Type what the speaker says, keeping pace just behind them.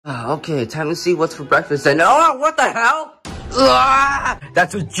Okay, time to see what's for breakfast then. Oh, what the hell?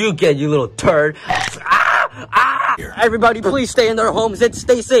 That's what you get, you little turd. Everybody please stay in their homes and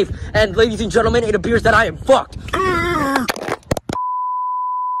stay safe. And ladies and gentlemen, it appears that I am fucked.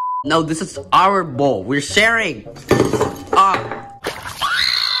 No, this is our bowl. We're sharing.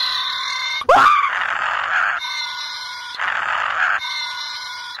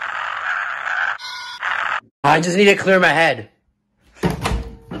 I just need to clear my head.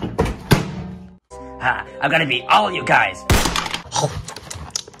 I'm gonna beat all of you guys.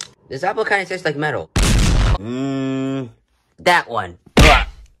 This apple kind of tastes like metal. That one.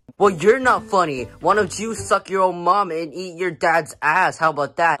 Well, you're not funny. Why don't you suck your own mom and eat your dad's ass? How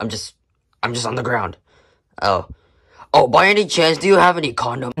about that? I'm just on the ground. Oh, by any chance, do you have any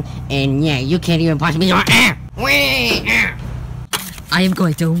condom? And yeah, you can't even punch me. I am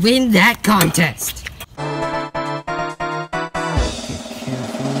going to win that contest.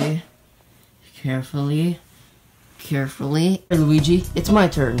 Carefully. Hey, Luigi, it's my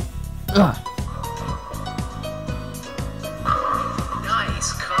turn. Ugh.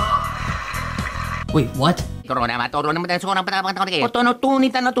 Nice car. Wait, what? Shut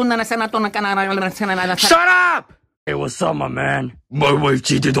up! Hey, what's up, my man? My wife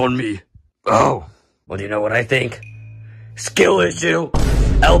cheated on me. Oh, well, do you know what I think? Skill issue,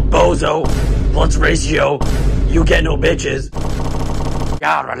 El Bozo, plus ratio, you get no bitches.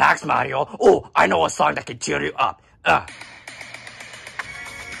 Yeah, relax, Mario. Oh, I know a song that can cheer you up.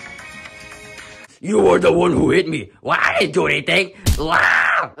 You were the one who hit me. Well, I didn't do anything.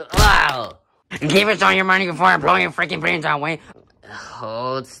 Wow. Give us all your money before I blow your freaking brains out, Wayne.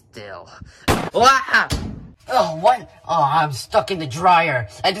 Hold still. Wow. Oh, what? Oh, I'm stuck in the dryer.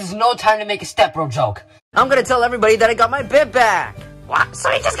 And there's no time to make a step bro joke. I'm gonna tell everybody that I got my bib back. What?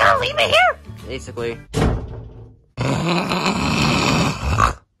 So you're just gonna leave me here? Basically.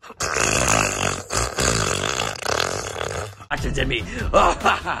 Actions in me. Oh,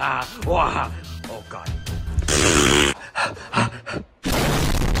 God.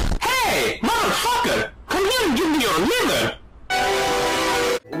 Hey, motherfucker! Come here and give me your liver!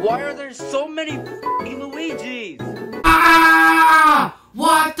 Why are there so many f***ing Luigis?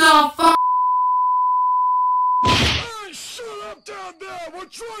 What the fuck? Hey, shut up down there! We're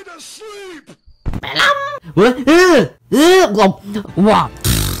trying to sleep!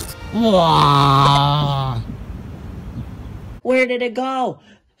 Where did it go?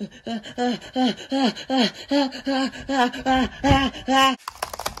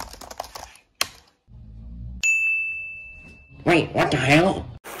 Wait, what the hell?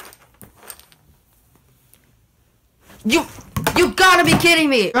 You gotta be kidding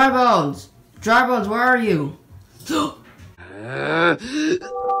me! Dry Bones, where are you?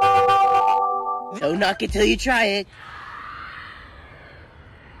 Don't knock it till you try it.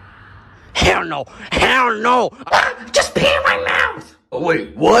 Hell no! Just pee in my mouth!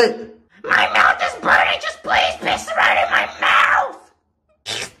 Wait, what? My mouth is burning! Just please piss right in my mouth!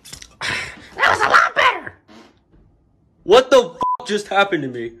 That was a lot better! What the f*** just happened to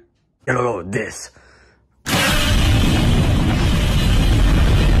me? No, this.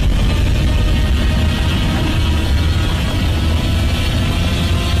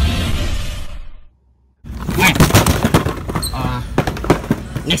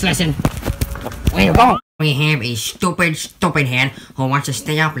 Next lesson. Where you go? We have a stupid hand who wants to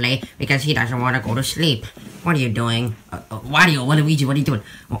stay up late because he doesn't want to go to sleep. What are you doing? Waluigi, what are you doing?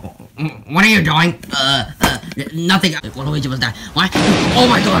 What are you doing? Nothing. Waluigi was that. What? Oh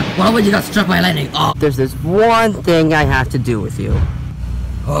my god, Waluigi got struck by lightning. Oh. There's this one thing I have to do with you.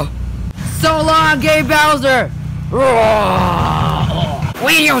 So long, Gay Bowser!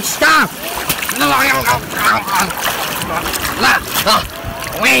 Will you stop?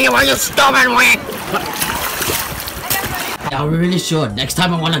 Will you stupid wing? Yeah, we really should. Next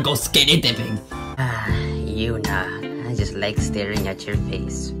time I wanna go skinny dipping. I just like staring at your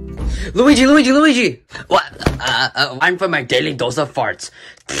face. Luigi! What? I'm for my daily dose of farts.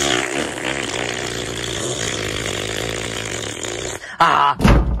 Oh.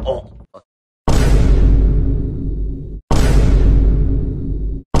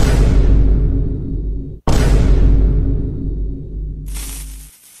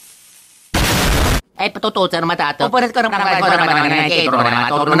 Ay, patutusan naman tato. Opo, rin ko naman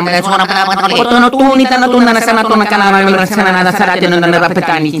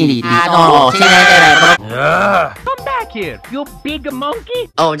Come back here, you big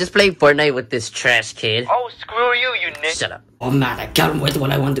monkey! Oh, just playing Fortnite with this trash kid. Oh, screw you, you nick! Shut up. Oh man, I can't wait what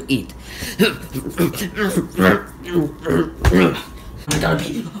I want to eat. I gotta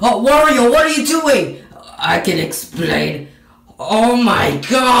be. Oh, Wario, what are you doing? I can explain. Oh my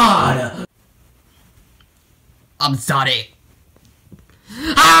god! I'm sorry.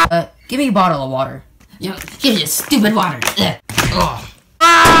 Give me a bottle of water. You know, here's your stupid water. Oh.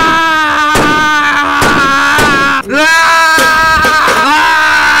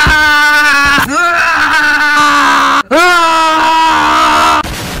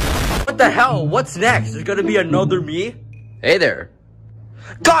 What the hell? What's next? There's gonna be another me? Hey there.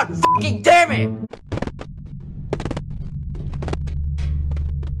 God fucking damn it!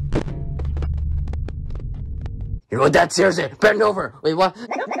 You know what that seriously? Bend over. Wait, what?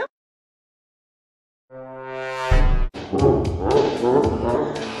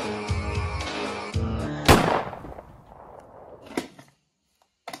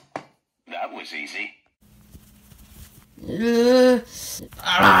 That was easy.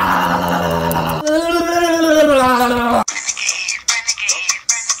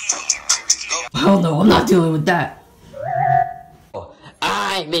 Oh no, I'm not dealing with that.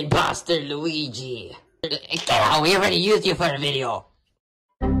 I'm Imposter Luigi. We already used you for a video.